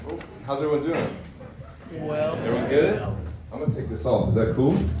How's everyone doing? Well. Everyone good? I'm going to take this off. Is that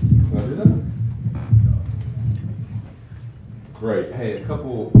cool? Can I do that? Great. Hey, a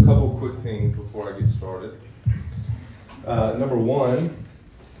couple quick things before I get started. Number one,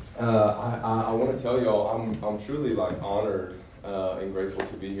 I want to tell y'all I'm truly honored and grateful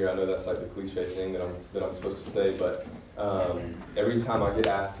to be here. I know that's the cliche thing that I'm supposed to say, but every time I get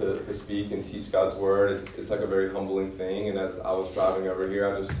asked to speak and teach God's word, it's a very humbling thing. And as I was driving over here,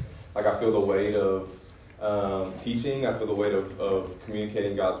 I feel the weight of teaching. I feel the weight of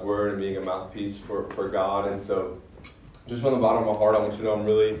communicating God's word and being a mouthpiece for God. And so, just from the bottom of my heart, I want you to know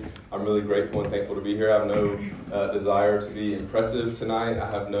I'm really grateful and thankful to be here. I have no desire to be impressive tonight.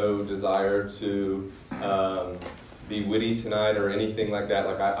 I have no desire to be witty tonight or anything like that.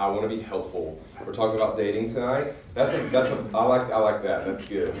 I want to be helpful. We're talking about dating tonight. I like that. That's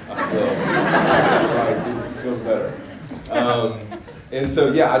good. I feel right. This feels better. And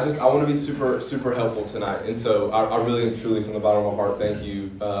so I want to be super helpful tonight. And so I really and truly from the bottom of my heart thank you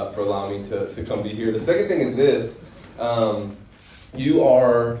for allowing me to come be here. The second thing is this.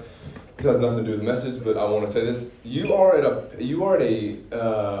 This has nothing to do with the message, but I want to say this. You are at a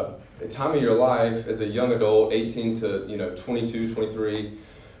time of your life as a young adult, 18 to 22, 23,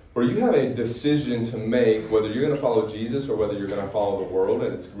 where you have a decision to make whether you're going to follow Jesus or whether you're going to follow the world,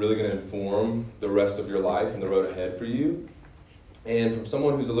 and it's really going to inform the rest of your life and the road ahead for you. And from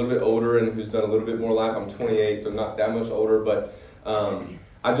someone who's a little bit older and who's done a little bit more life, I'm 28, so not that much older, but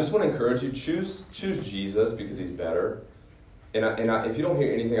I just want to encourage you, choose Jesus because he's better. And if you don't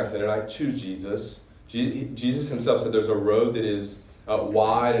hear anything I say tonight, choose Jesus. Jesus himself said there's a road that is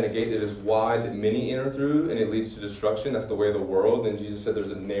wide and a gate that is wide that many enter through, and it leads to destruction. That's the way of the world. And Jesus said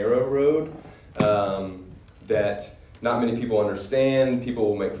there's a narrow road that not many people understand. People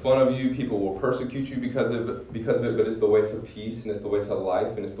will make fun of you. People will persecute you because of it. But it's the way to peace, and it's the way to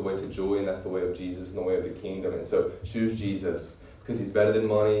life, and it's the way to joy, and that's the way of Jesus and the way of the kingdom. And so choose Jesus because he's better than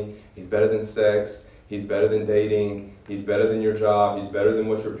money. He's better than sex. He's better than dating. He's better than your job. He's better than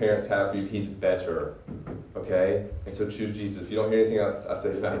what your parents have for you. He's better. Okay? And so choose Jesus. If you don't hear anything else I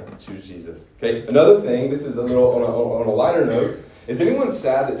say tonight, choose Jesus. Okay? Another thing, this is a little on a lighter note. Is anyone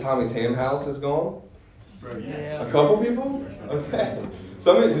sad that Tommy's Ham House is gone? Yeah. A couple people? Okay. Are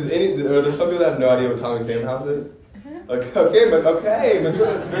there some people that have no idea what Tommy's Ham House is? Okay, but that's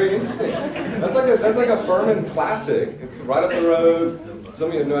very interesting. That's like a Furman classic. It's right up the road. Some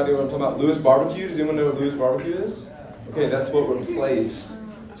of you have no idea what I'm talking about. Lewis Barbecue. Does anyone know what Lewis Barbecue is? Okay, that's what replaced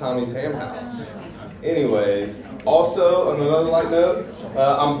Tommy's Ham House. Anyways, also on another light note,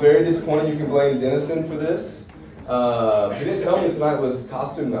 I'm very disappointed. You can blame Dennison for this. He didn't tell me tonight was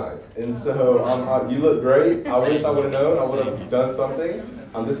costume night, and so you look great. I wish I would have known. I would have done something.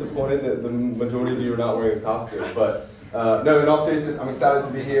 I'm disappointed that the majority of you are not wearing a costume, but no, in all seriousness, I'm excited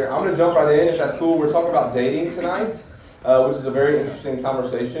to be here. I'm going to jump right in, if that's cool. We're talking about dating tonight, which is a very interesting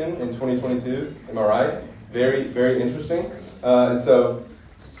conversation in 2022. Am I right? Very, very interesting.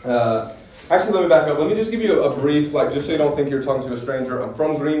 Actually, let me back up. Let me just give you a brief, just so you don't think you're talking to a stranger. I'm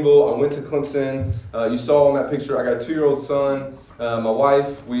from Greenville. I went to Clemson. You saw on that picture, I got a 2-year-old son. My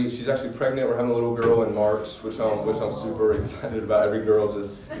wife, she's actually pregnant. We're having a little girl in March, which I'm super excited about. Every girl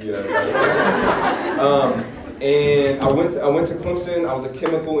just, and I went to Clemson. I was a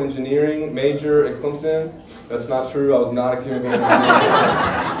chemical engineering major at Clemson. That's not true. I was not a chemical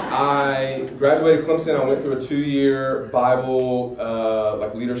engineer. I graduated Clemson. I went through a 2-year Bible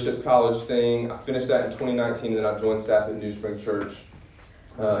leadership college thing. I finished that in 2019, and I joined staff at New Spring Church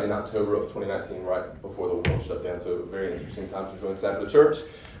in October of 2019, right before the world shut down. So a very interesting time to join staff at the church.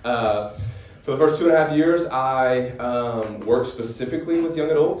 For the first 2.5 years, I worked specifically with young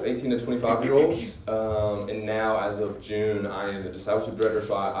adults, 18 to 25-year-olds. And now, as of June, I am the discipleship director,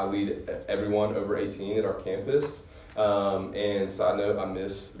 so I lead everyone over 18 at our campus. And side note, I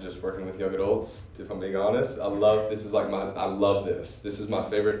miss just working with young adults, if I'm being honest. I love this. This is my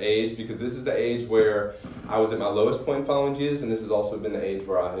favorite age because this is the age where I was at my lowest point following Jesus, and this has also been the age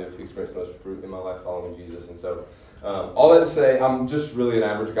where I have experienced the most fruit in my life following Jesus. And so, all that to say, I'm just really an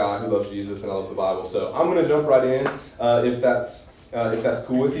average guy who loves Jesus and I love the Bible. So I'm going to jump right in if that's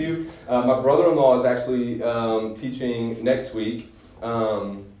cool with you. My brother-in-law is actually teaching next week.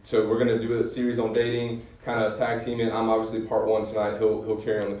 So we're going to do a series on dating, kind of tag teaming. I'm obviously part 1 tonight. He'll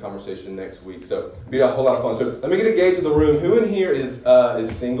carry on the conversation next week. So it'll be a whole lot of fun. So let me get a gauge of the room. Who in here is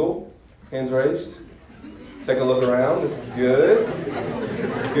single? Hands raised. Take a look around. This is good.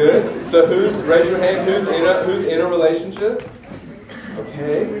 So raise your hand. Who's in a relationship?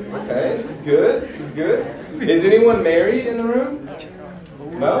 Okay. This is good. Is anyone married in the room?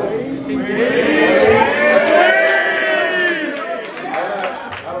 No?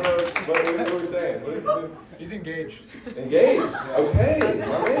 I don't know. What are we saying? He's engaged. Engaged. Okay,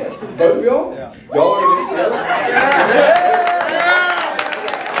 my man. Both of y'all? Yeah. Y'all are engaged together?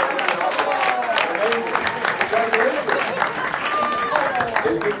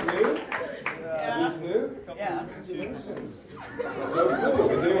 Is this new? Is this new? Yeah. Congratulations. So cool.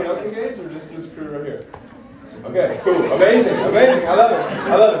 Is anyone else engaged or just this crew right here? Okay, cool. Amazing. I love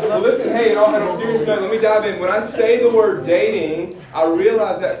it. Well, listen, hey, on a serious note, let me dive in. When I say the word dating, I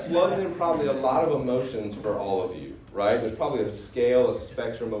realize that floods in probably a lot of emotions for all of you, right? There's probably a scale, a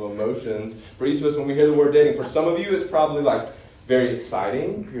spectrum of emotions for each of us when we hear the word dating. For some of you, it's probably like very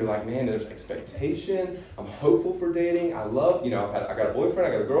exciting. You're like, man, there's expectation. I'm hopeful for dating. I love, I got a boyfriend,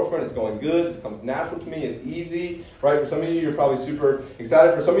 I got a girlfriend. It's going good. It comes natural to me. It's easy, right? For some of you, you're probably super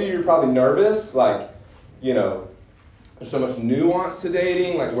excited. For some of you, you're probably nervous, like, there's so much nuance to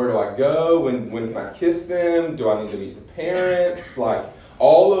dating, like where do I go, when can I kiss them, do I need to meet the parents, like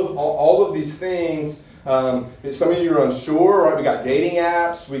all of these things. Some of you are unsure, right? We got dating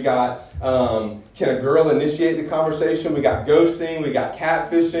apps, we got can a girl initiate the conversation, we got ghosting, we got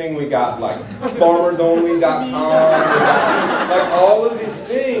catfishing, we got like farmersonly.com, we got like all of these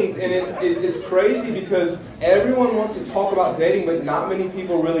things, and it's crazy because everyone wants to talk about dating, but not many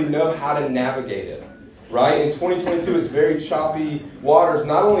people really know how to navigate it. Right? In 2022, it's very choppy waters.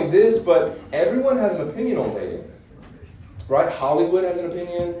 Not only this, but everyone has an opinion on dating. Right? Hollywood has an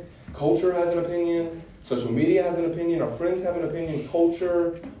opinion. Culture has an opinion. Social media has an opinion. Our friends have an opinion.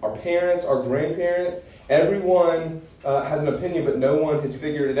 Culture, our parents, our grandparents. Everyone has an opinion, but no one has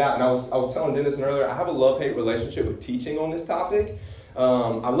figured it out. And I was telling Dennis earlier, I have a love-hate relationship with teaching on this topic.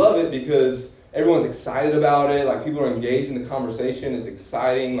 I love it because everyone's excited about it. Like, people are engaged in the conversation. It's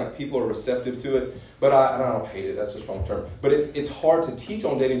exciting. Like, people are receptive to it. But I don't hate it. That's a strong term. But it's hard to teach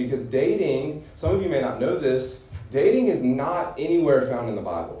on dating because dating, some of you may not know this, dating is not anywhere found in the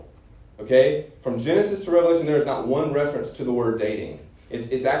Bible. Okay? From Genesis to Revelation, there is not one reference to the word dating.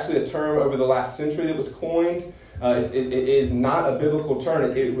 It's actually a term over the last century that was coined. It is not a biblical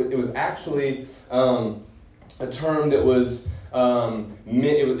term. It was actually a term that was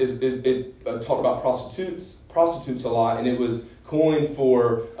it talked about prostitutes a lot, and it was coined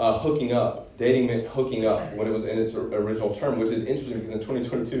for hooking up. Dating meant hooking up when it was in its original term, which is interesting because in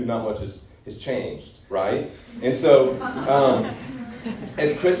 2022 not much has changed, right? And so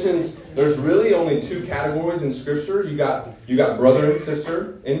as Christians, there's really only two categories in Scripture. You got brother and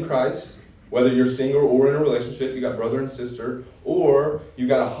sister in Christ. Whether you're single or in a relationship, you got brother and sister, or you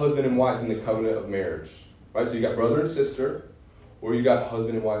got a husband and wife in the covenant of marriage, right? So you got brother and sister, or you got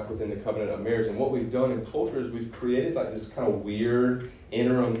husband and wife within the covenant of marriage. And what we've done in culture is we've created like this kind of weird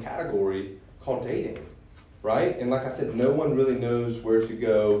interim category called dating, right? And like I said, no one really knows where to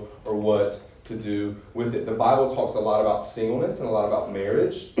go or what to do with it. The Bible talks a lot about singleness and a lot about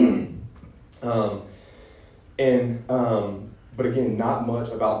marriage. But again, not much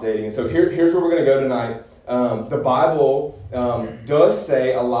about dating. And so here's where we're going to go tonight. The Bible does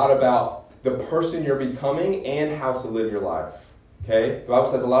say a lot about the person you're becoming and how to live your life. Okay? The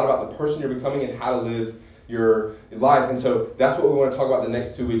Bible says a lot about the person you're becoming and how to live your life. And so that's what we want to talk about the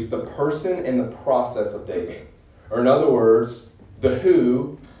next 2 weeks, the person and the process of dating. Or in other words, the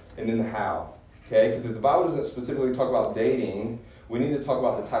who and then the how. Okay? Because if the Bible doesn't specifically talk about dating, we need to talk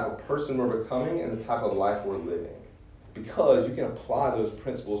about the type of person we're becoming and the type of life we're living. Because you can apply those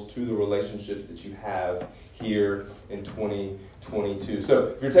principles to the relationships that you have here in 2022. So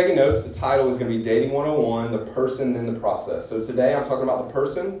if you're taking notes, the title is going to be Dating 101, the person and the process. So today I'm talking about the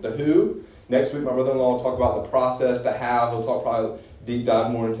person, the who. Next week my brother-in-law will talk about the process, the how. He'll talk probably deep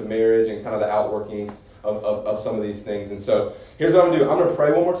dive more into marriage and kind of the outworkings of some of these things. And so here's what I'm going to do. I'm going to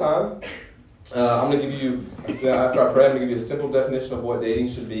pray one more time. I'm going to give you, after I pray, I'm going to give you a simple definition of what dating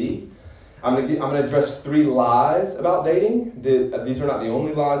should be. I'm going to address 3 lies about dating. These are not the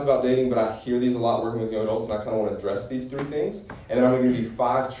only lies about dating, but I hear these a lot working with young adults, and I kind of want to address these 3 things. And then I'm going to give you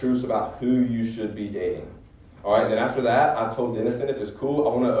 5 truths about who you should be dating. All right, and then after that, I told Denison, if it's cool,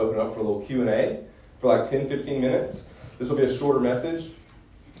 I want to open up for a little Q&A for like 10, 15 minutes. This will be a shorter message.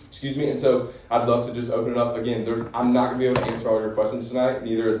 Excuse me. And so I'd love to just open it up. Again, I'm not going to be able to answer all your questions tonight.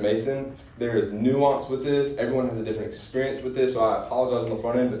 Neither is Mason. There is nuance with this. Everyone has a different experience with this, so I apologize on the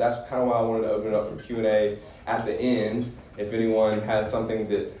front end, but that's kind of why I wanted to open it up for Q&A at the end. If anyone has something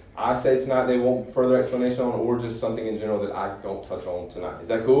that I say tonight they want further explanation on, or just something in general that I don't touch on tonight. Is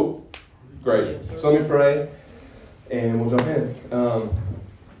that cool? Great. So let me pray, and we'll jump in.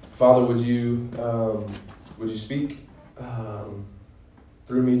 Father, would you speak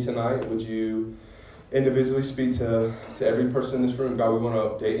through me tonight? Would you individually speak to every person in this room? God, we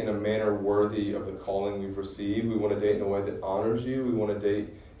want to date in a manner worthy of the calling we've received. We want to date in a way that honors you. We want to date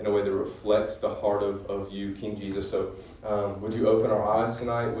in a way that reflects the heart of you, King Jesus. So would you open our eyes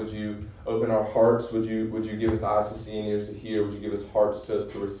tonight? Would you open our hearts? Would you give us eyes to see and ears to hear? Would you give us hearts to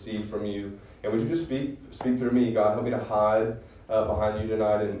receive from you? And would you just speak through me, God? Help me to hide behind you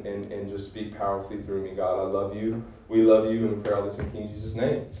tonight and just speak powerfully through me, God. I love you. We love you, and we pray all this in King Jesus'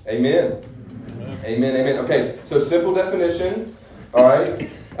 name. Amen. Amen. Amen. Okay, so simple definition. All right.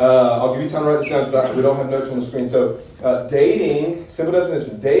 I'll give you time to write this down because we don't have notes on the screen. So dating, simple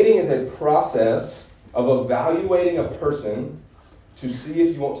definition. Dating is a process of evaluating a person to see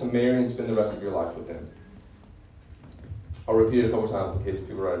if you want to marry and spend the rest of your life with them. I'll repeat it a couple times in case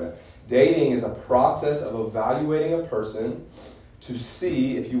people write it down. Dating is a process of evaluating a person to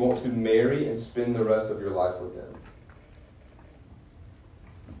see if you want to marry and spend the rest of your life with them.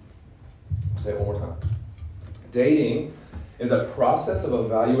 I'll say it one more time. Dating is a process of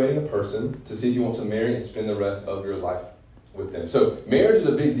evaluating a person to see if you want to marry and spend the rest of your life with them. So marriage is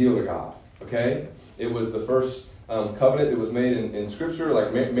a big deal to God, okay? It was the first covenant that was made in Scripture.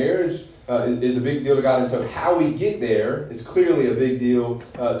 Like marriage is a big deal to God, and so how we get there is clearly a big deal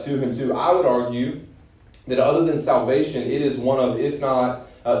to Him too. I would argue that other than salvation, it is one of, if not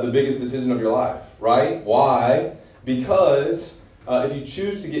the biggest decision of your life, right? Why? Because if you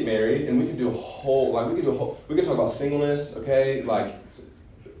choose to get married, and we could talk about singleness, okay? Like,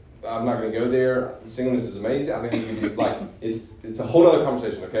 I'm not going to go there. Singleness is amazing. I think we could do, it's a whole other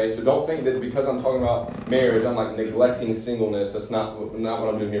conversation, okay? So don't think that because I'm talking about marriage, I'm like neglecting singleness. That's not what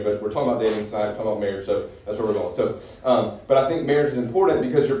I'm doing here, but we're talking about dating tonight, we're talking about marriage, so that's where we're going. So, but I think marriage is important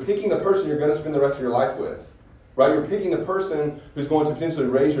because you're picking the person you're going to spend the rest of your life with. Right? You're picking the person who's going to potentially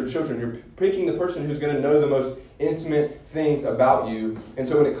raise your children. You're picking the person who's going to know the most intimate things about you. And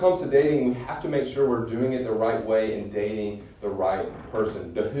so when it comes to dating, we have to make sure we're doing it the right way and dating the right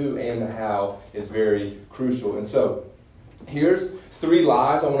person. The who and the how is very crucial. And so here's 3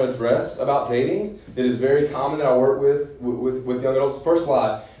 lies I want to address about dating that is very common that I work with young adults. First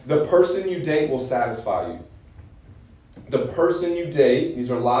lie, the person you date will satisfy you. The person you date, these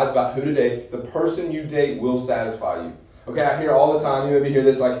are lies about who to date, the person you date will satisfy you. Okay, I hear all the time, you maybe hear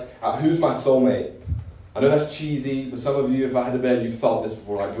this like, who's my soulmate? I know that's cheesy, but some of you, if I had to bet, you've thought this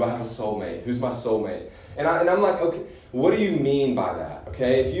before, like, do I have a soulmate? Who's my soulmate? And I'm like, okay, what do you mean by that?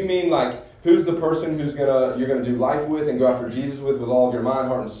 Okay, if you mean like, who's the person you're gonna do life with and go after Jesus with all of your mind,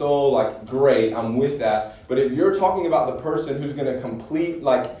 heart, and soul, like, great, I'm with that. But if you're talking about the person who's gonna complete,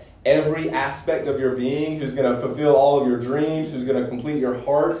 like, every aspect of your being, who's going to fulfill all of your dreams, who's going to complete your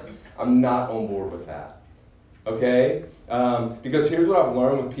heart, I'm not on board with that. Okay? Because here's what I've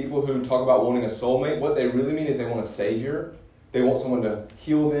learned with people who talk about wanting a soulmate. What they really mean is they want a savior. They want someone to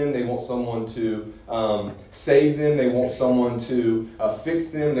heal them. They want someone to save them. They want someone to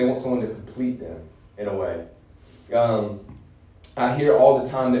fix them. They want someone to complete them in a way. I hear all the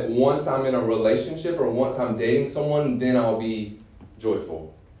time that once I'm in a relationship or once I'm dating someone, then I'll be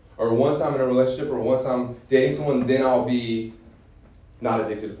joyful. Or once I'm in a relationship or once I'm dating someone, then I'll be not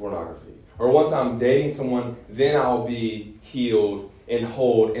addicted to pornography. Or once I'm dating someone, then I'll be healed and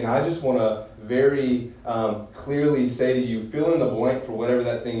whole. And I just want to very clearly say to you, fill in the blank for whatever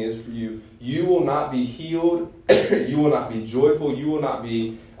that thing is for you. You will not be healed. You will not be joyful. You will not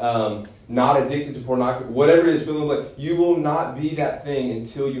be not addicted to pornography. Whatever it is, fill in the blank. You will not be that thing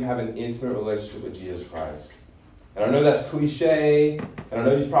until you have an intimate relationship with Jesus Christ. And I know that's cliche, and I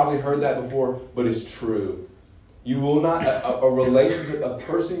know you've probably heard that before, but it's true. You will not, a relationship, a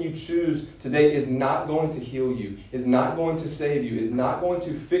person you choose today is not going to heal you, is not going to save you, is not going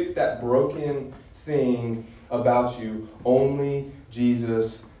to fix that broken thing about you. Only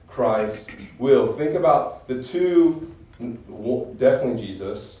Jesus Christ will. Think about the two, definitely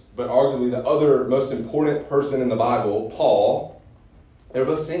Jesus, but arguably the other most important person in the Bible, Paul. They're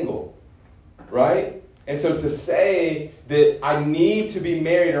both single, right? And so to say that I need to be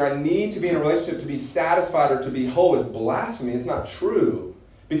married or I need to be in a relationship to be satisfied or to be whole is blasphemy. It's not true.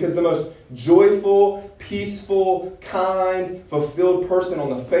 Because the most joyful, peaceful, kind, fulfilled person on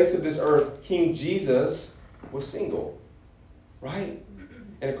the face of this earth, King Jesus, was single. Right?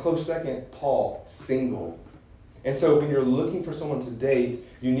 And a close second, Paul, single. And so when you're looking for someone to date,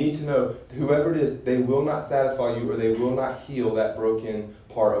 you need to know whoever it is, they will not satisfy you or they will not heal that broken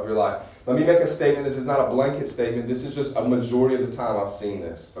part of your life. Let me make a statement. This is not a blanket statement. This is just a majority of the time I've seen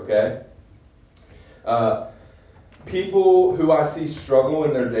this, okay? People who I see struggle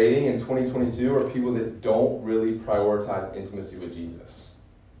in their dating in 2022 are people that don't really prioritize intimacy with Jesus.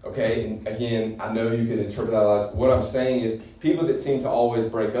 Okay? And again, I know you can interpret that as what I'm saying is people that seem to always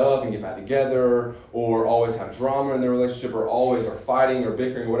break up and get back together or always have drama in their relationship or always are fighting or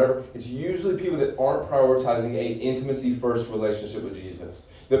bickering or whatever, it's usually people that aren't prioritizing a intimacy-first relationship with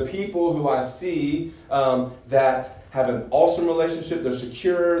Jesus. The people who I see that have an awesome relationship, they're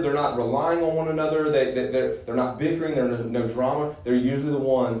secure, they're not relying on one another, they're not bickering, there's no drama, they're usually the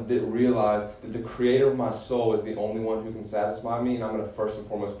ones that realize that the creator of my soul is the only one who can satisfy me, and I'm going to first and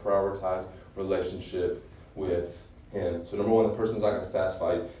foremost prioritize relationship with him. So number one, the person's not going to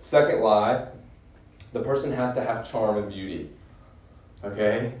satisfy you. Second lie, the person has to have charm and beauty.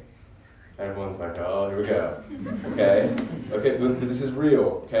 Okay? Everyone's like, oh, here we go. Okay? Okay, but this is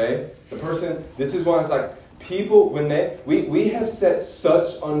real, okay? The person, this is why it's like, people, when we have set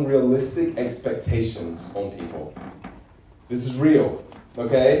such unrealistic expectations on people. This is real,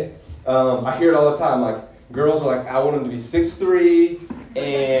 okay? I hear it all the time, like, girls are like, I want them to be 6'3",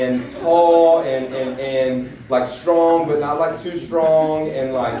 and tall, and like strong, but not like too strong,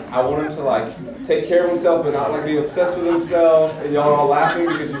 and like I want him to like take care of himself, but not like be obsessed with himself. And y'all are all laughing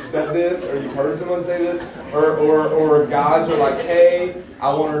because you've said this, or you've heard someone say this, or guys are like, hey,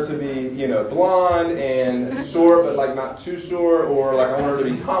 I want her to be, blonde and short, but like not too short, or like I want her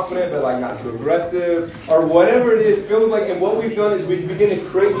to be confident, but like not too aggressive, or whatever it is. Feeling like, and what we've done is we begin to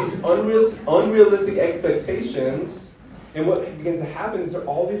create these unrealistic expectations. And what begins to happen is there are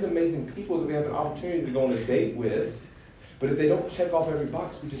all these amazing people that we have an opportunity to go on a date with, but if they don't check off every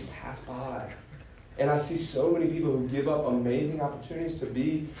box, we just pass by. And I see so many people who give up amazing opportunities to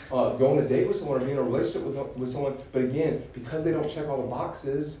be go on a date with someone or be in a relationship with someone, but again, because they don't check all the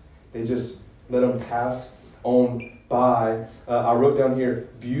boxes, they just let them pass on by. I wrote down here,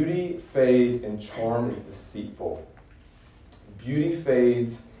 beauty fades and charm is deceitful. Beauty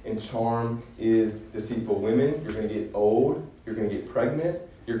fades and charm is deceitful. Women, you're going to get old, you're going to get pregnant,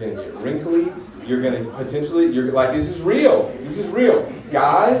 you're going to get wrinkly, you're going to potentially, this is real. This is real.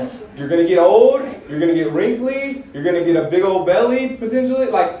 Guys, you're going to get old, you're going to get wrinkly, you're going to get a big old belly, potentially.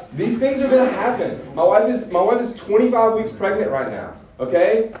 Like, these things are going to happen. My wife is 25 weeks pregnant right now,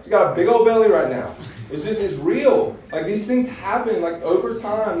 okay? She's got a big old belly right now. It's real. Like, these things happen, like, over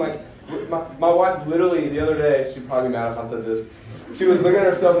time. Like, my wife literally, the other day, she'd probably be mad if I said this, she was looking at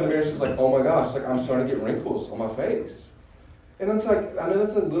herself in the mirror, she was like, oh my gosh, like I'm starting to get wrinkles on my face. And it's like, I know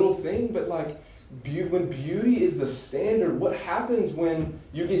that's a little thing, but like, when beauty is the standard, what happens when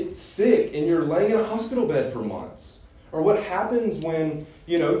you get sick and you're laying in a hospital bed for months? Or what happens when,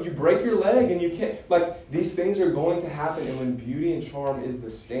 you break your leg and you can't, like, these things are going to happen, and when beauty and charm is the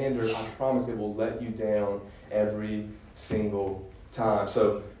standard, I promise it will let you down every single time.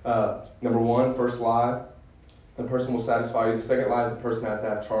 So, number one, first lie, the person will satisfy you. The second lie is the person has to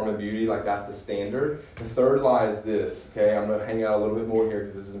have charm and beauty, like that's the standard. The third lie is this, okay? I'm going to hang out a little bit more here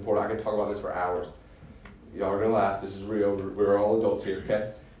because this is important. I can talk about this for hours. Y'all are going to laugh. This is real. We're all adults here,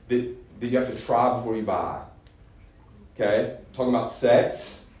 okay? That you have to try before you buy, okay? I'm talking about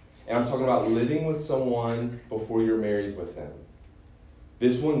sex, and I'm talking about living with someone before you're married with them.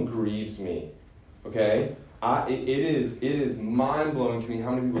 This one grieves me, okay? It is mind-blowing to me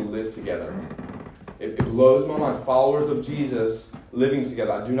how many people live together. It blows my mind. Followers of Jesus living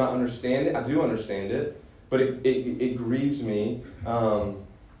together. I do not understand it. I do understand it, but it grieves me.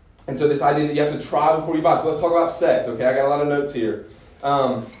 And so this idea that you have to try before you buy. So let's talk about sex, okay? I got a lot of notes here.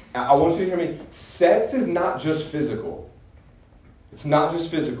 I want you to hear me. Sex is not just physical. It's not just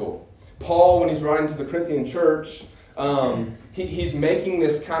physical. Paul, when he's writing to the Corinthian church, he's making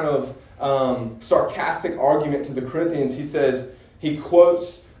this kind of sarcastic argument to the Corinthians. He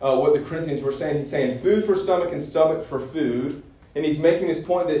quotes what the Corinthians were saying. He's saying food for stomach and stomach for food. And he's making this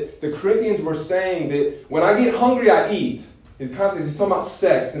point that the Corinthians were saying that when I get hungry, I eat. He's talking about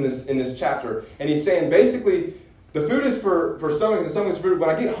sex in this chapter. And he's saying basically the food is for stomach and the stomach is for food. When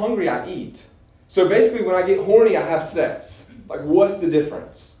I get hungry, I eat. So basically when I get horny, I have sex. Like, what's the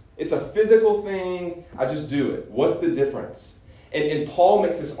difference? It's a physical thing. I just do it. What's the difference? And Paul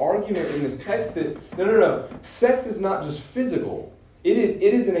makes this argument in this text that, no. Sex is not just physical. It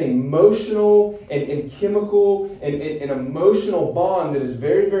is an emotional and chemical and an emotional bond that is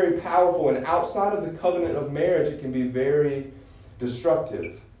very, very powerful. And outside of the covenant of marriage, it can be very destructive.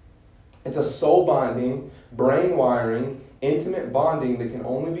 It's a soul-binding, brain-wiring, intimate bonding that can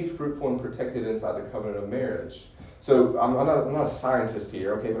only be fruitful and protected inside the covenant of marriage. So I'm not a scientist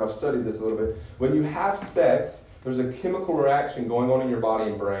here, okay, but I've studied this a little bit. When you have sex, there's a chemical reaction going on in your body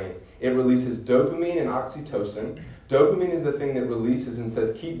and brain. It releases dopamine and oxytocin. Dopamine is the thing that releases and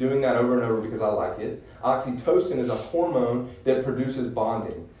says, keep doing that over and over because I like it. Oxytocin is a hormone that produces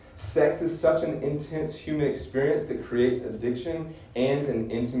bonding. Sex is such an intense human experience that creates addiction and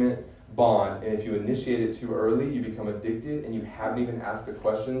an intimate bond. And if you initiate it too early, you become addicted and you haven't even asked the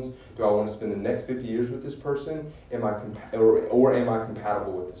questions, do I want to spend the next 50 years with this person? Am I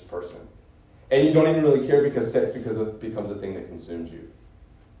compatible with this person? And you don't even really care because sex becomes a thing that consumes you.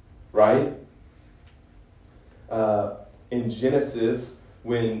 right? In Genesis,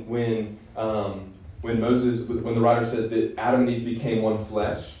 when the writer says that Adam and Eve became one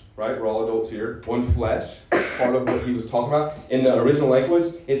flesh, right? We're all adults here. One flesh, part of what he was talking about. In the original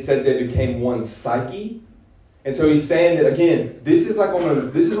language, it says they became one psyche. And so he's saying that again, this is on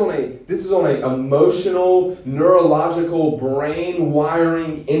a emotional, neurological, brain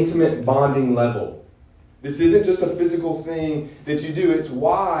wiring, intimate bonding level. This isn't just a physical thing that you do. It's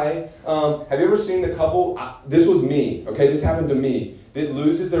why, have you ever seen the couple, this was me, okay, this happened to me, that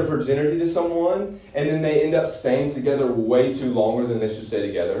loses their virginity to someone, and then they end up staying together way too longer than they should stay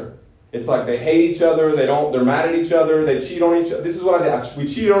together. It's like they hate each other, they're mad at each other, they cheat on each other. This is what I did. We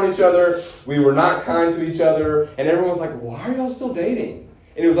cheated on each other, we were not kind to each other, and everyone was like, why are y'all still dating?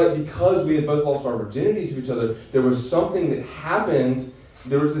 And it was like, because we had both lost our virginity to each other, there was something that happened,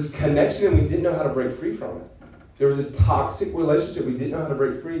 there was this connection and we didn't know how to break free from it. There was this toxic relationship we didn't know how to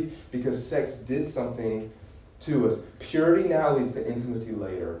break free because sex did something to us. Purity now leads to intimacy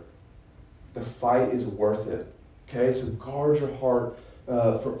later. The fight is worth it. Okay, so guard your heart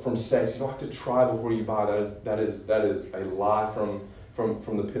from sex. You don't have to try before you buy. That is a lie from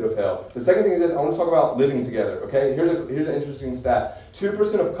the pit of hell. The second thing is this. I want to talk about living together. Okay, here's an interesting stat.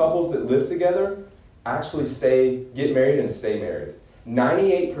 2% of couples that live together actually get married and stay married.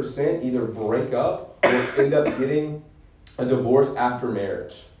 98% either break up or end up getting a divorce after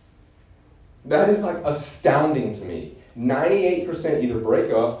marriage. That is like astounding to me. 98% either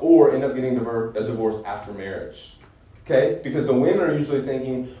break up or end up getting a divorce after marriage. Okay? Because the women are usually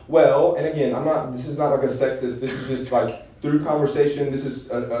thinking, well, and again, this is not like a sexist, this is just like through conversation, this is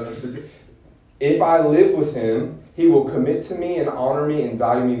if I live with him, he will commit to me and honor me and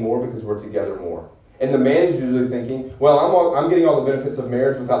value me more because we're together more. And the man is usually thinking, well, I'm getting all the benefits of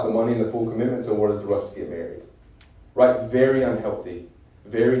marriage without the money and the full commitment, so what is the rush to get married? Right? Very unhealthy.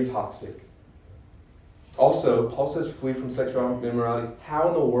 Very toxic. Also, Paul says flee from sexual immorality. How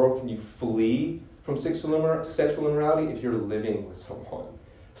in the world can you flee from sexual immorality if you're living with someone,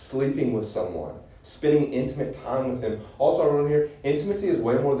 sleeping with someone, spending intimate time with them? Also, I wrote here, intimacy is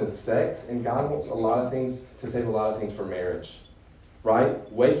way more than sex, and God wants a lot of things to save a lot of things for marriage.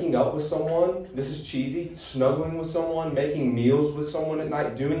 Right? Waking up with someone, this is cheesy, snuggling with someone, making meals with someone at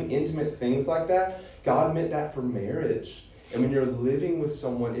night, doing intimate things like that. God meant that for marriage. And when you're living with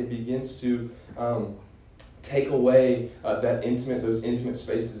someone, it begins to take away those intimate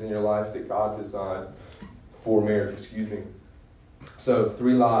spaces in your life that God designed for marriage. So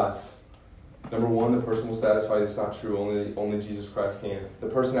 3 lies. Number 1, the person will satisfy. That's not true. Only Jesus Christ can. The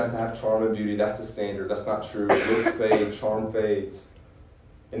person has to have charm and beauty. That's the standard. That's not true. Looks fade. Charm fades.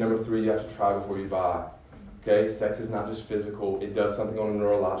 And number 3, you have to try before you buy. Okay? Sex is not just physical. It does something on a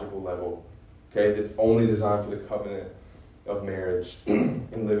neurological level. Okay? That's only designed for the covenant of marriage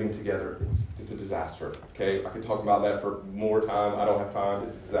and living together. It's a disaster. Okay? I could talk about that for more time. I don't have time.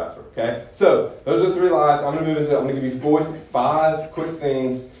 It's a disaster. Okay? So, those are 3 lies. I'm going to give you 5 quick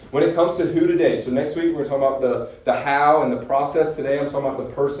things when it comes to who to date. So next week we're talking about the how and the process. Today I'm talking about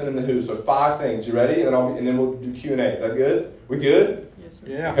the person and the who. So 5 things. You ready? And then we'll do Q&A. Is that good? We good? Yes, sir.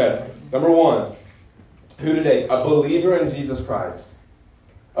 Yeah. Okay. Number 1, who to date? A believer in Jesus Christ.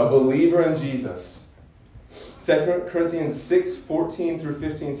 A believer in Jesus. 2 Corinthians 6:14 through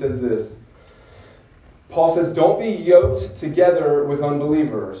 15 says this. Paul says, don't be yoked together with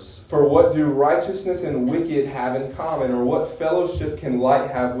unbelievers. For what do righteousness and wicked have in common? Or what fellowship can light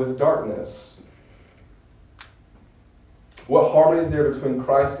have with darkness? What harmony is there between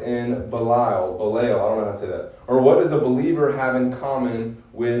Christ and Belial? I don't know how to say that. Or what does a believer have in common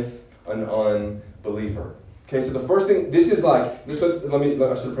with an unbeliever? Okay, so the first thing, I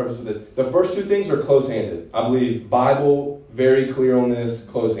should preface with this. The first 2 things are close-handed. I believe Bible, very clear on this,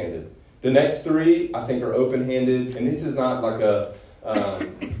 close-handed. The next 3, I think, are open-handed, and this is not like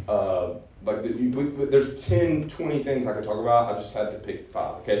there's 10, 20 things I could talk about. I just had to pick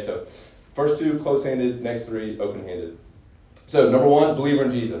 5. Okay, so first 2, close-handed, next 3, open-handed. So, number 1, believer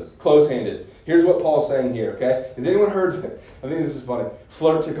in Jesus, close-handed. Here's what Paul's saying here, okay? Has anyone heard, I think this is funny,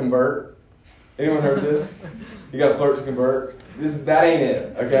 flirt to convert? Anyone heard this? You got to flirt to convert? That ain't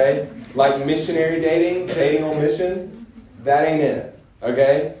it, okay? Like missionary dating on mission, that ain't it,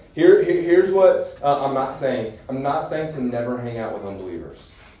 okay? Here's what I'm not saying. I'm not saying to never hang out with unbelievers.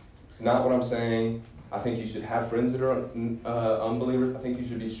 It's not what I'm saying. I think you should have friends that are unbelievers. I think you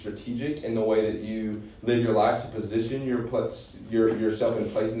should be strategic in the way that you live your life to position yourself in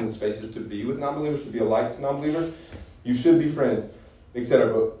places and spaces to be with non-believers, to be a light to non-believers. You should be friends,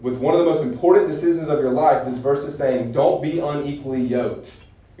 etc. But with one of the most important decisions of your life, this verse is saying, don't be unequally yoked.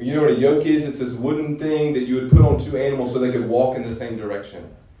 You know what a yoke is? It's this wooden thing that you would put on 2 animals so they could walk in the same direction.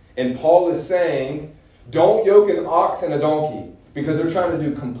 And Paul is saying, don't yoke an ox and a donkey, because they're trying to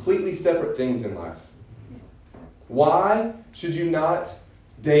do completely separate things in life. Why should you not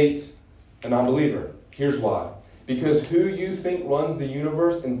date a non-believer? Here's why. Because who you think runs the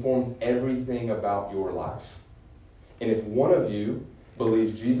universe informs everything about your life. And if one of you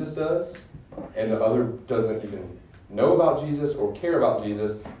believes Jesus does, and the other doesn't even know about Jesus or care about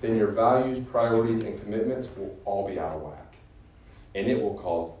Jesus, then your values, priorities, and commitments will all be out of whack. And it will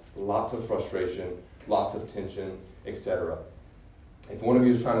cause lots of frustration, lots of tension, etc. If one of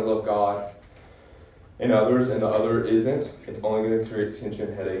you is trying to love God and others and the other isn't, it's only going to create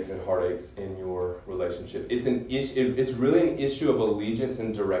tension, headaches, and heartaches in your relationship. It's really an issue of allegiance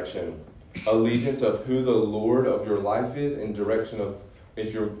and direction. Allegiance of who the Lord of your life is, and direction of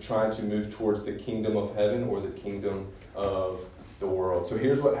if you're trying to move towards the kingdom of heaven or the kingdom of the world. So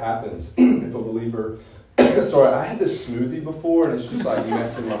here's what happens if a believer... Sorry, I had this smoothie before, and it's just like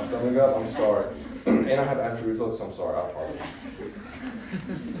messing my stomach up. I'm sorry. And I have acid reflux, so I'm sorry. I apologize.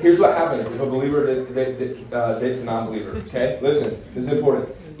 Here's what happens if a believer dates a non-believer. Okay? Listen, this is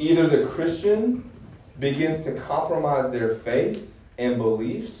important. Either the Christian begins to compromise their faith and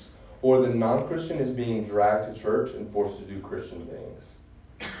beliefs, or the non-Christian is being dragged to church and forced to do Christian things.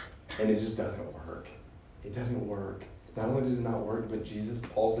 And it just doesn't work. It doesn't work. Not only does it not work, but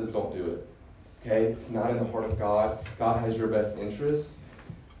Paul says don't do it. Okay? It's not in the heart of God. God has your best interest.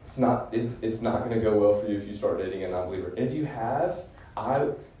 It's not going to go well for you if you start dating a non-believer. And if you have,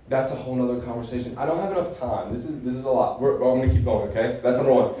 that's a whole other conversation. I don't have enough time. This is a lot. I'm going to keep going, okay? That's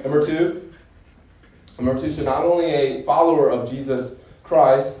number one. Number two, so not only a follower of Jesus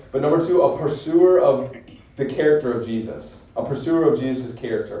Christ, but number two, a pursuer of the character of Jesus. A pursuer of Jesus'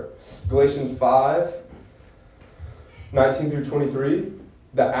 character. Galatians 5, 19 through 23.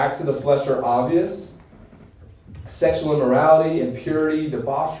 The acts of the flesh are obvious. Sexual immorality, impurity,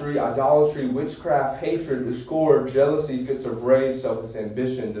 debauchery, idolatry, witchcraft, hatred, discord, jealousy, fits of rage, selfish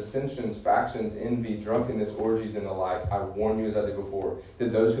ambition, dissensions, factions, envy, drunkenness, orgies, and the like. I warn you, as I did before,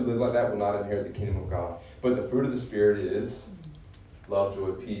 that those who live like that will not inherit the kingdom of God. But the fruit of the Spirit is love,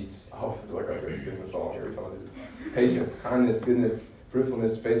 joy, peace. Oh, I feel like I'm going to sing the song every time I do this. Patience, kindness, goodness,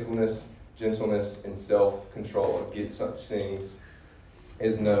 fruitfulness, faithfulness, gentleness, and self-control. Against such things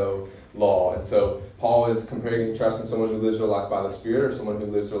is no law. And so Paul is comparing and contrasting someone who lives their life by the Spirit or someone who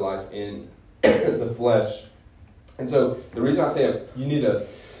lives their life in the flesh. And so the reason I say you need to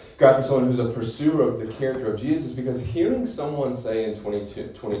go for someone who's a pursuer of the character of Jesus is because hearing someone say in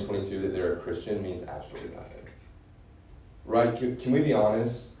 2022 that they're a Christian means absolutely nothing. Right? Can we be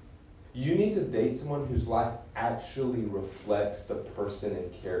honest? You need to date someone whose life actually reflects the person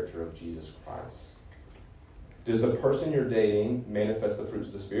and character of Jesus Christ. Does the person you're dating manifest the fruits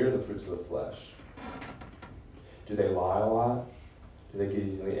of the Spirit or the fruits of the flesh? Do they lie a lot? Do they get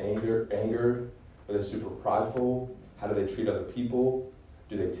easily angered? Are they super prideful? How do they treat other people?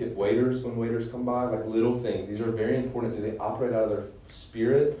 Do they tip waiters when waiters come by? Like little things. These are very important. Do they operate out of their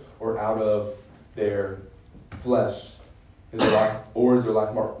spirit or out of their flesh? Is their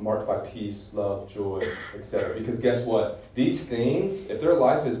life marked by peace, love, joy, etc.? Because guess what? These things, if their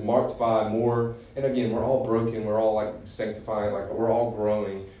life is marked by more, and again, we're all broken, we're all like sanctifying, like we're all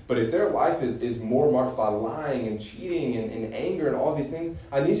growing. But if their life is more marked by lying and cheating and anger and all these things,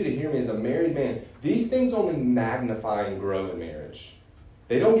 I need you to hear me as a married man. These things only magnify and grow in marriage.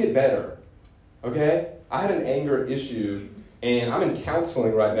 They don't get better. Okay? I had an anger issue, and I'm in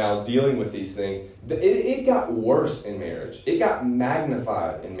counseling right now dealing with these things. It got worse in marriage. It got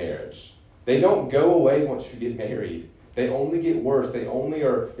magnified in marriage. They don't go away once you get married. They only get worse. They only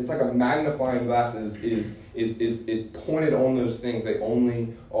are, it's like a magnifying glass is pointed on those things. They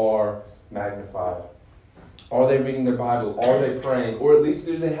only are magnified. Are they reading their Bible? Are they praying? Or at least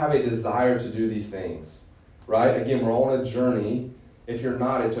do they have a desire to do these things? Right? Again, we're all on a journey. If you're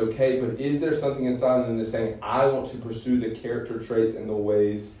not, it's okay. But is there something inside them that's saying, I want to pursue the character traits and the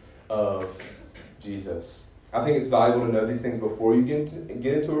ways of Jesus? I think it's valuable to know these things before you get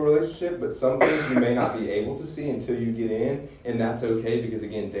into a relationship, but some things you may not be able to see until you get in, and that's okay because,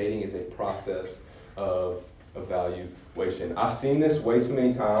 again, dating is a process of evaluation. I've seen this way too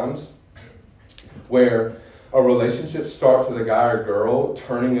many times where a relationship starts with a guy or girl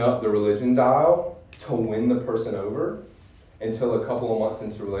turning up the religion dial to win the person over until a couple of months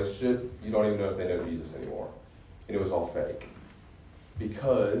into a relationship, you don't even know if they know Jesus anymore. And it was all fake.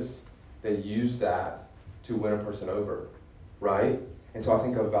 Because they use that to win a person over, right? And so I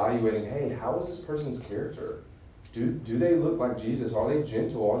think evaluating, hey, how is this person's character? Do they look like Jesus? Are they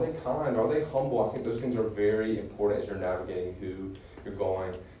gentle? Are they kind? Are they humble? I think those things are very important as you're navigating who you're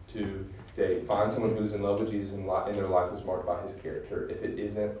going to date. Find someone who's in love with Jesus and their life is marked by his character. If it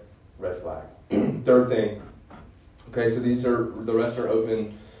isn't, red flag. Third thing. Okay, so the rest are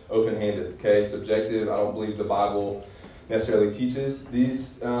open-handed. Okay, subjective. I don't believe the Bible necessarily teaches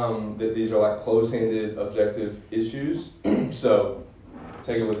these that these are like close-handed, objective issues. So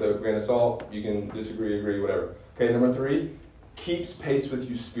take it with a grain of salt. You can disagree, agree, whatever. Okay, number 3, keeps pace with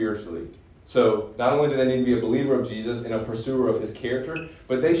you spiritually. So not only do they need to be a believer of Jesus and a pursuer of his character,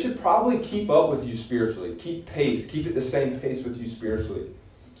 but they should probably keep up with you spiritually. Keep pace. Keep it the same pace with you spiritually.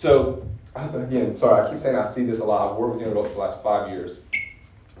 So, again, sorry, I keep saying I see this a lot. I've worked with young adults for the last 5 years.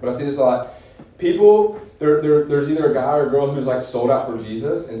 But I see this a lot. People, there's either a guy or a girl who's like sold out for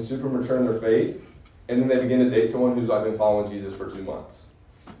Jesus and super mature in their faith, and then they begin to date someone who's like been following Jesus for 2 months.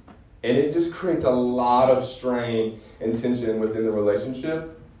 And it just creates a lot of strain and tension within the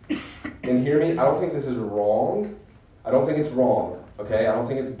relationship. And hear me, I don't think this is wrong. I don't think it's wrong, okay? I don't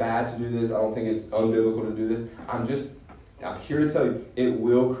think it's bad to do this. I don't think it's unbiblical to do this. I'm here to tell you, it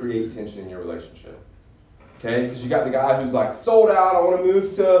will create tension in your relationship. Okay? Because you got the guy who's like, sold out, I want to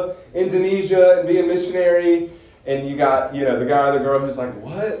move to Indonesia and be a missionary. And you got, the guy or the girl who's like,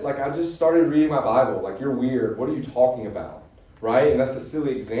 what? Like, I just started reading my Bible. Like, you're weird. What are you talking about? Right? And that's a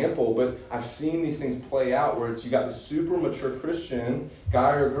silly example, but I've seen these things play out where you got the super mature Christian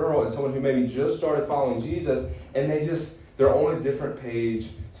guy or girl and someone who maybe just started following Jesus, and they're on a different page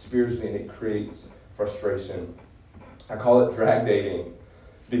spiritually, and it creates frustration. I call it drag dating,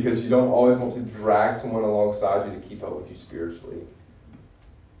 because you don't always want to drag someone alongside you to keep up with you spiritually.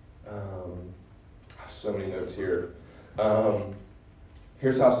 I have so many notes here.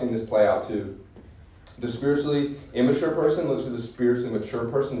 Here's how I've seen this play out too. The spiritually immature person looks to the spiritually mature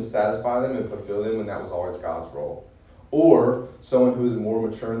person to satisfy them and fulfill them when that was always God's role. Or someone who is more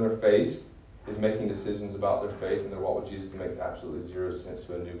mature in their faith is making decisions about their faith and their walk with Jesus that makes absolutely zero sense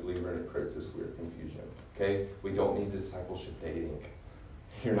to a new believer, and it creates this weird confusion. Okay? We don't need discipleship dating.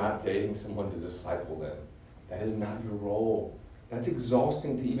 You're not dating someone to disciple them. That is not your role. That's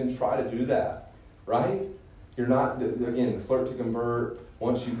exhausting to even try to do that. Right? You're not, again, the flirt to convert.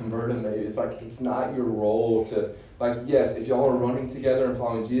 Once you convert them, maybe it's like it's not your role to, like, yes, if y'all are running together and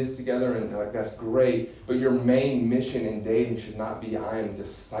following Jesus together, and like that's great, but your main mission in dating should not be I am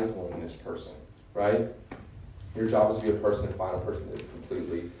discipling this person, right? Your job is to be a person and find a person that is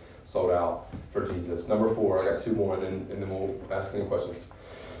completely sold out for Jesus. Number 4, I got 2 more, and then we'll ask any questions.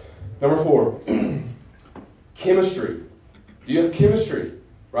 Number 4, chemistry. Do you have chemistry,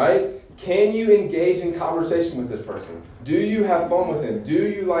 right? Can you engage in conversation with this person? Do you have fun with him? Do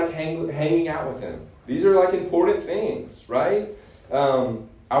you like hanging out with him? These are like important things, right? I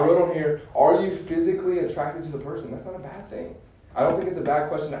wrote on here, are you physically attracted to the person? That's not a bad thing. I don't think it's a bad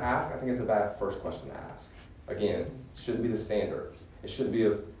question to ask. I think it's a bad first question to ask. Again, it shouldn't be the standard. It should be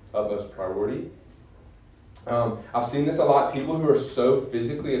of utmost priority. I've seen this a lot. People who are so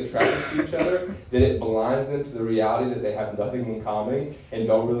physically attracted to each other that it blinds them to the reality that they have nothing in common and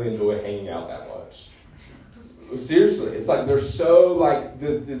don't really enjoy hanging out that much. Seriously, it's like they're so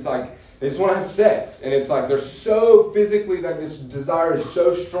it's like they just want to have sex, and it's like they're so physically, like this desire is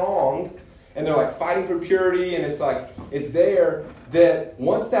so strong, and they're like fighting for purity, and it's like it's there that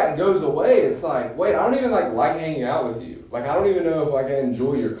once that goes away, it's like, wait, I don't even like hanging out with you. Like I don't even know if I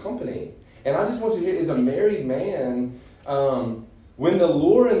enjoy your company. And I just want you to hear, as a married man, when the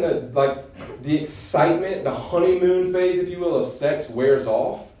lure and the excitement, the honeymoon phase, if you will, of sex wears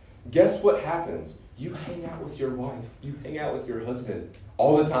off, guess what happens? You hang out with your wife. You hang out with your husband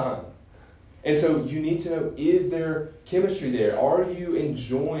all the time. And so you need to know, is there chemistry there? Are you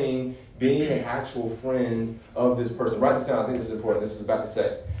enjoying being an actual friend of this person? Write this down. I think this is important. This is about the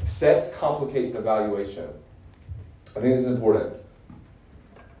sex. Sex complicates evaluation. I think this is important.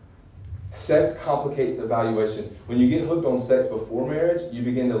 Sex complicates evaluation. When you get hooked on sex before marriage, you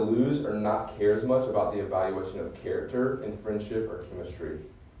begin to lose or not care as much about the evaluation of character and friendship or chemistry.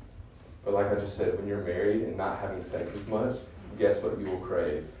 But like I just said, when you're married and not having sex as much, guess what you will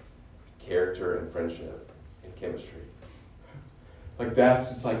crave? Character and friendship and chemistry.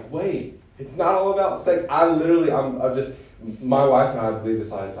 It's like, wait, it's not all about sex. My wife and I believe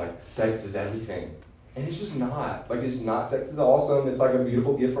this line, it's like, sex is everything. And it's just not. It's not. Sex is awesome. It's like a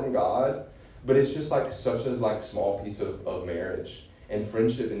beautiful gift from God. But it's just such a small piece of marriage. And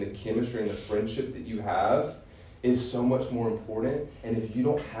friendship and the chemistry and the friendship that you have is so much more important. And if you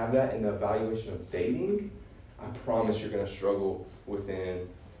don't have that in the evaluation of dating, I promise you're going to struggle within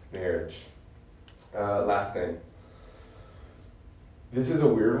marriage. Last thing. This is a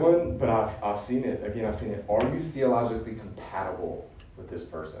weird one, but I've seen it. Again, I've seen it. Are you theologically compatible with this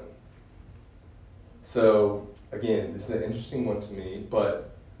person? So, again, this is an interesting one to me,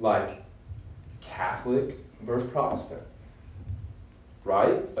 but Catholic versus Protestant,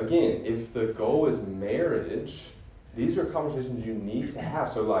 right? Again, if the goal is marriage, these are conversations you need to have.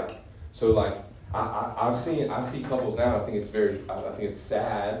 I see couples now. I think it's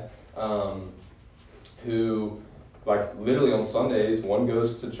sad. Who, like, literally on Sundays, one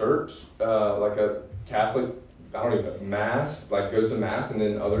goes to church, like a Catholic, I don't even know, mass, like goes to mass, and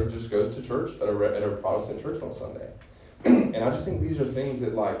then the other just goes to church at a Protestant church on Sunday. And I just think these are things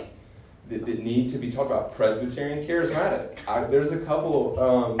that that need to be talked about. Presbyterian, charismatic. There's a couple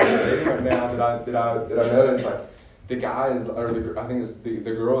dating right now that I know. It's like the guy is, I think it's the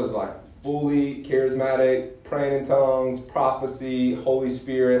girl is like fully charismatic, praying in tongues, prophecy, Holy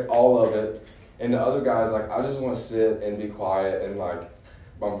Spirit, all of it. And the other guy's like, I just want to sit and be quiet, and like,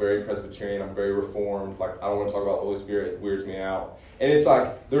 I'm very Presbyterian, I'm very Reformed, like, I don't want to talk about the Holy Spirit, it weirds me out. And it's like,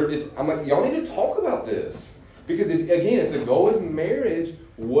 I'm like, y'all need to talk about this. Because if the goal is marriage,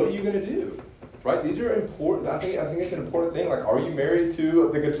 what are you going to do? Right? These are important. I think it's an important thing. Like, are you married to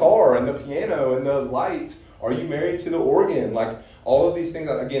the guitar and the piano and the lights? Are you married to the organ? Like, all of these things,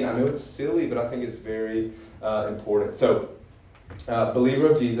 again, I know it's silly, but I think it's very important. So, believer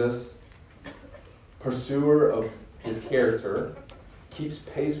of Jesus, pursuer of his character, keeps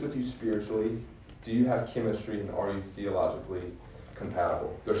pace with you spiritually. Do you have chemistry, and are you theologically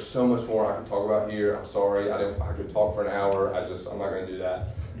compatible? There's so much more I could talk about here. I'm sorry, I could talk for an hour. I'm not going to do that.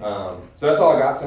 So that's all I got tonight.